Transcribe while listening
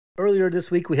Earlier this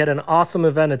week, we had an awesome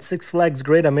event at Six Flags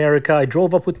Great America. I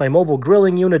drove up with my mobile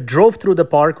grilling unit, drove through the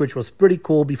park, which was pretty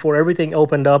cool before everything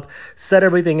opened up, set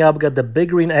everything up, got the Big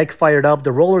Green Egg fired up,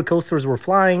 the roller coasters were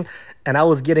flying, and I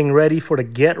was getting ready for the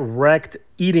Get Wrecked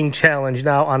eating challenge.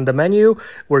 Now, on the menu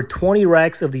were 20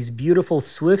 racks of these beautiful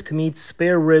Swift Meat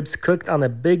spare ribs cooked on a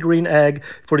Big Green Egg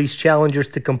for these challengers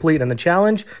to complete. And the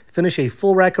challenge, finish a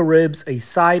full rack of ribs, a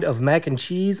side of mac and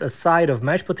cheese, a side of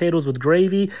mashed potatoes with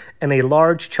gravy, and a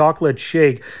large chocolate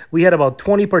shake. We had about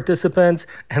 20 participants,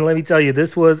 and let me tell you,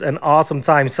 this was an awesome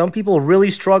time. Some people really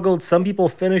struggled. Some people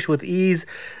finished with ease.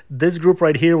 This group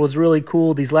right here was really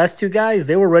cool. These last two guys,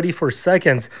 they were ready for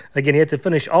seconds. Again, he had to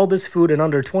finish all this food in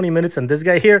under 20 minutes, and this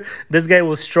guy here, this guy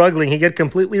was struggling. He got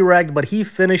completely wrecked, but he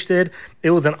finished it.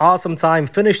 It was an awesome time.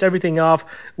 Finished everything off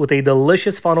with a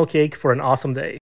delicious funnel cake for an awesome day.